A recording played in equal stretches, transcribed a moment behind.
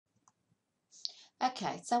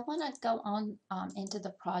Okay, so I want to go on into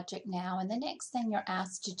the project now, and the next thing you're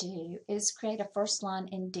asked to do is create a first line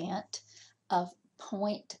indent of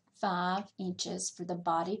 0.5 inches for the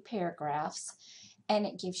body paragraphs, and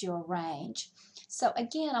it gives you a range. So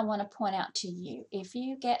again, I want to point out to you, if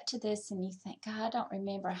you get to this and you think, God, I don't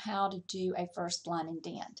remember how to do a first line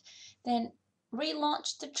indent, then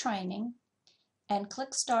relaunch the training and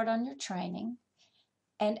click Start on your training.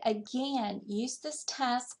 And again, use this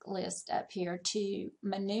task list up here to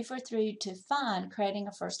maneuver through to find creating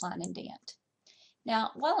a first line indent.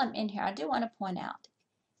 Now, while I'm in here, I do want to point out,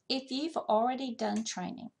 if you've already done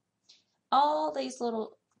training, all these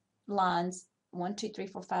little lines, 1, 2, 3,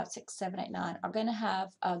 4, 5, 6, 7, 8, 9, are going to have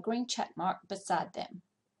a green check mark beside them.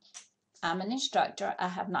 I'm an instructor. I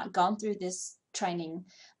have not gone through this training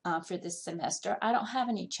for this semester. I don't have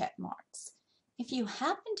any check marks. If you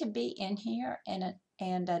happen to be in here and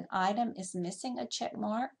an item is missing a check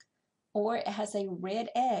mark or it has a red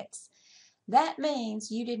X, that means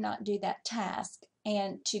you did not do that task.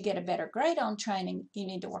 And to get a better grade on training, you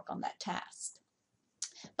need to work on that task.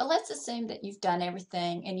 But let's assume that you've done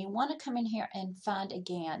everything and you want to come in here and find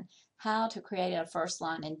again how to create a first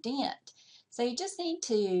line indent. So you just need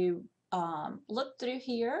to look through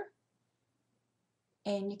here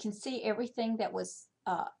and you can see everything that was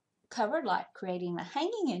covered, like creating a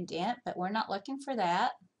hanging indent, but we're not looking for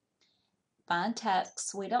that. Find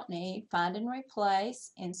text we don't need, find and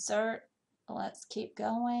replace, insert. Let's keep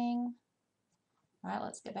going. All right,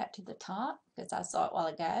 let's go back to the top because I saw it a while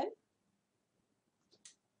ago.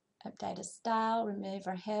 Update a style, remove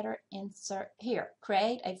our header, insert. Here,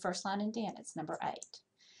 create a first line indent. It's number 8.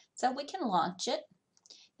 So we can launch it.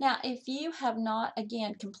 Now, if you have not,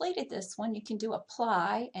 again, completed this one, you can do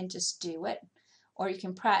apply and just do it, or you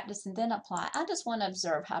can practice and then apply. I just want to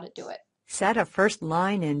observe how to do it. Set a first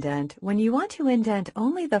line indent when you want to indent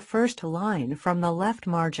only the first line from the left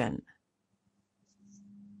margin.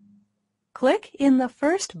 Click in the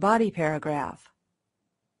first body paragraph.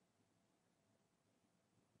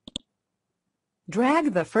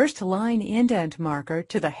 Drag the first line indent marker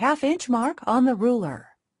to the half-inch mark on the ruler.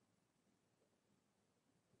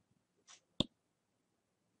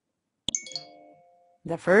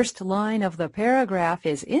 The first line of the paragraph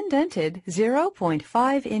is indented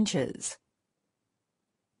 0.5 inches.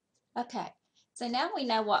 Okay, so now we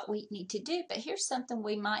know what we need to do, but here's something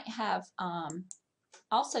we might have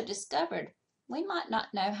also discovered. We might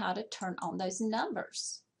not know how to turn on those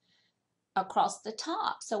numbers across the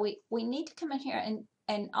top. So we need to come in here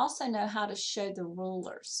and also know how to show the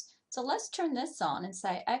rulers. So let's turn this on and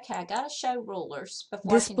say, okay, I got to show rulers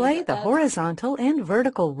before Display I can the horizontal and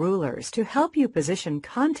vertical rulers to help you position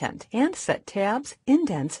content and set tabs,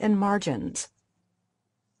 indents, and margins.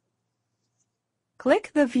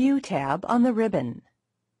 Click the View tab on the ribbon.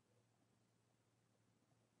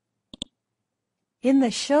 In the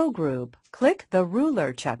Show group, click the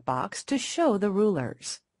Ruler checkbox to show the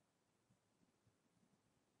rulers.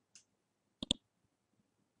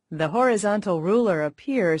 The horizontal ruler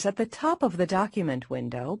appears at the top of the document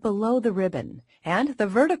window below the ribbon, and the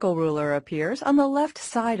vertical ruler appears on the left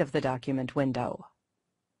side of the document window.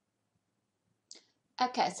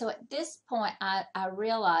 Okay, so at this point, I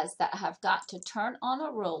realize that I have got to turn on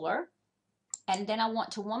a ruler, and then I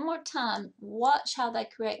want to one more time watch how they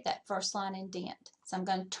create that first line indent. So I'm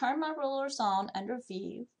going to turn my rulers on under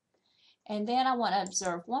View, and then I want to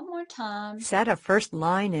observe one more time. Set a first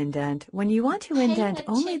line indent when you want to indent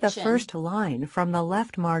only the first line from the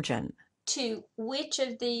left margin. To which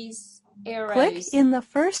of these arrows click in the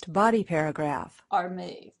first body paragraph are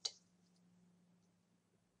moved.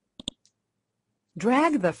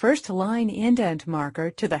 Drag the first line indent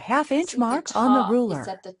marker to the half-inch mark on the ruler. It's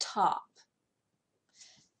at the top.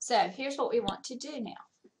 So here's what we want to do now.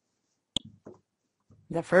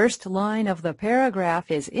 The first line of the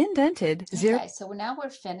paragraph is indented. Okay, so now we're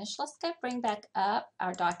finished. Let's go bring back up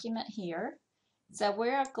our document here. So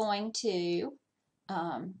we're going to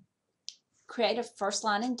create a first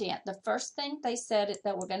line indent. The first thing they said is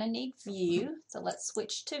that we're going to need View. So let's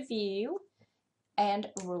switch to View and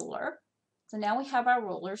Ruler. So now we have our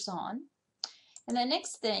rulers on. And the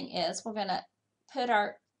next thing is we're going to put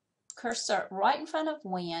our cursor right in front of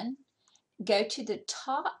When, go to the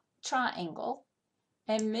top triangle,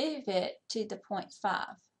 and move it to the 0.5.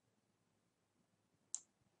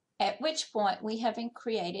 At which point we have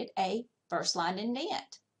created a first line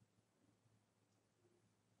indent.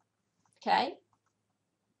 Okay?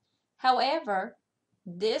 However,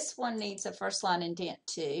 this one needs a first line indent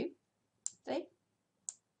too. See?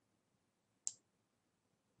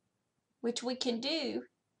 Which we can do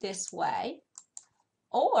this way,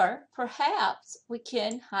 or perhaps we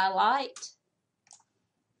can highlight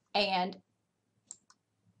and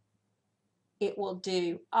it will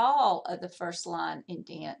do all of the first line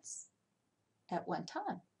indents at one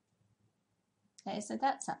time. Now, isn't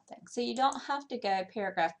that something? So you don't have to go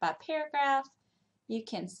paragraph by paragraph. You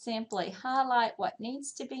can simply highlight what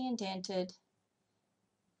needs to be indented,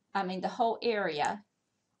 the whole area,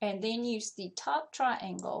 and then use the top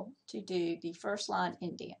triangle to do the first line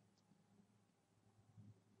indent.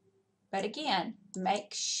 But again,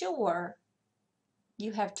 make sure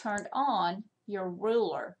you have turned on your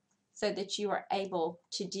ruler so that you are able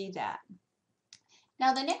to do that.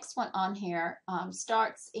 Now the next one on here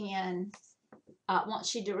starts in,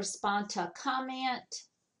 wants you to respond to a comment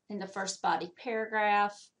in the first body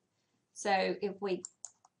paragraph. So if we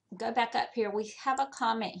go back up here, we have a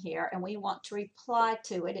comment here and we want to reply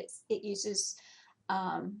to it. It uses,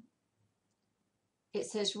 it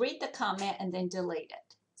says read the comment and then delete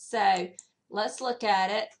it. So let's look at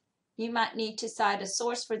it. You might need to cite a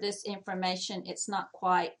source for this information. It's not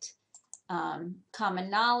quite common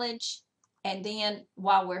knowledge. And then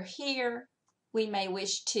while we're here, we may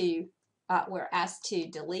wish to, we're asked to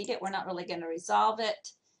delete it. We're not really going to resolve it,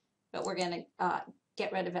 but we're going to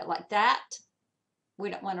get rid of it like that. We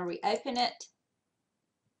don't want to reopen it.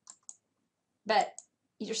 But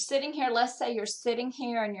you're sitting here, let's say you're sitting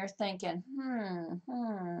here and you're thinking,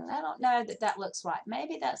 I don't know that that looks right.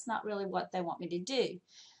 Maybe that's not really what they want me to do.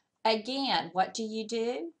 Again, what do?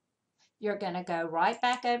 You're going to go right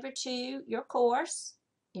back over to your course.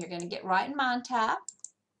 You're going to get right in Mind tab.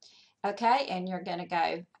 Okay, and you're going to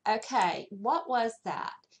go, okay, what was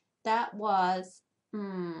that? That was,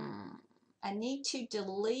 I need to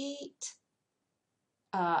delete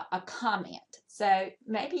a comment. So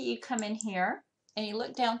maybe you come in here and you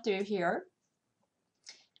look down through here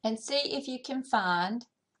and see if you can find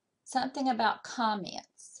something about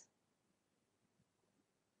comments.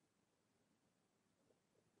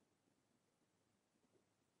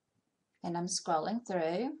 And I'm scrolling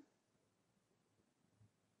through.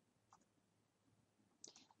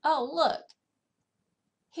 Oh, look.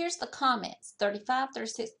 Here's the comments, 35,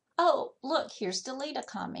 36. Oh, look, here's delete a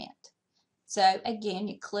comment. So again,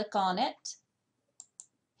 you click on it,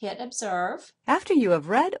 hit observe. After you have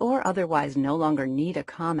read or otherwise no longer need a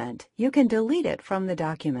comment, you can delete it from the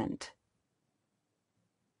document.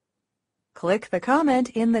 Click the comment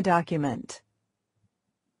in the document.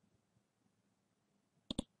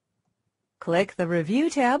 Click the Review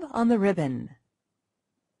tab on the ribbon.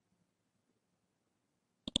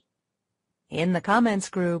 In the Comments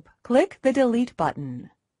group, click the Delete button.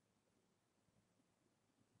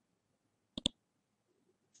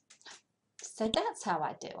 So that's how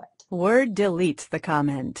I do it. Word deletes the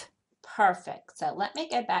comment. Perfect. So let me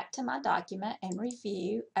go back to my document and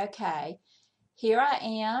review. Okay, here I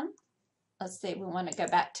am. Let's see, we want to go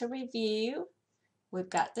back to review. We've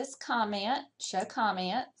got this comment, show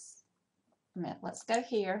comments. Let's go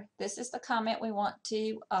here. This is the comment we want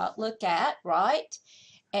to look at, right?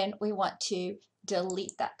 And we want to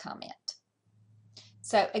delete that comment.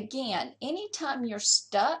 So again, anytime you're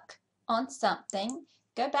stuck on something,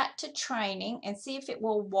 go back to training and see if it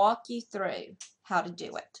will walk you through how to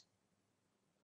do it.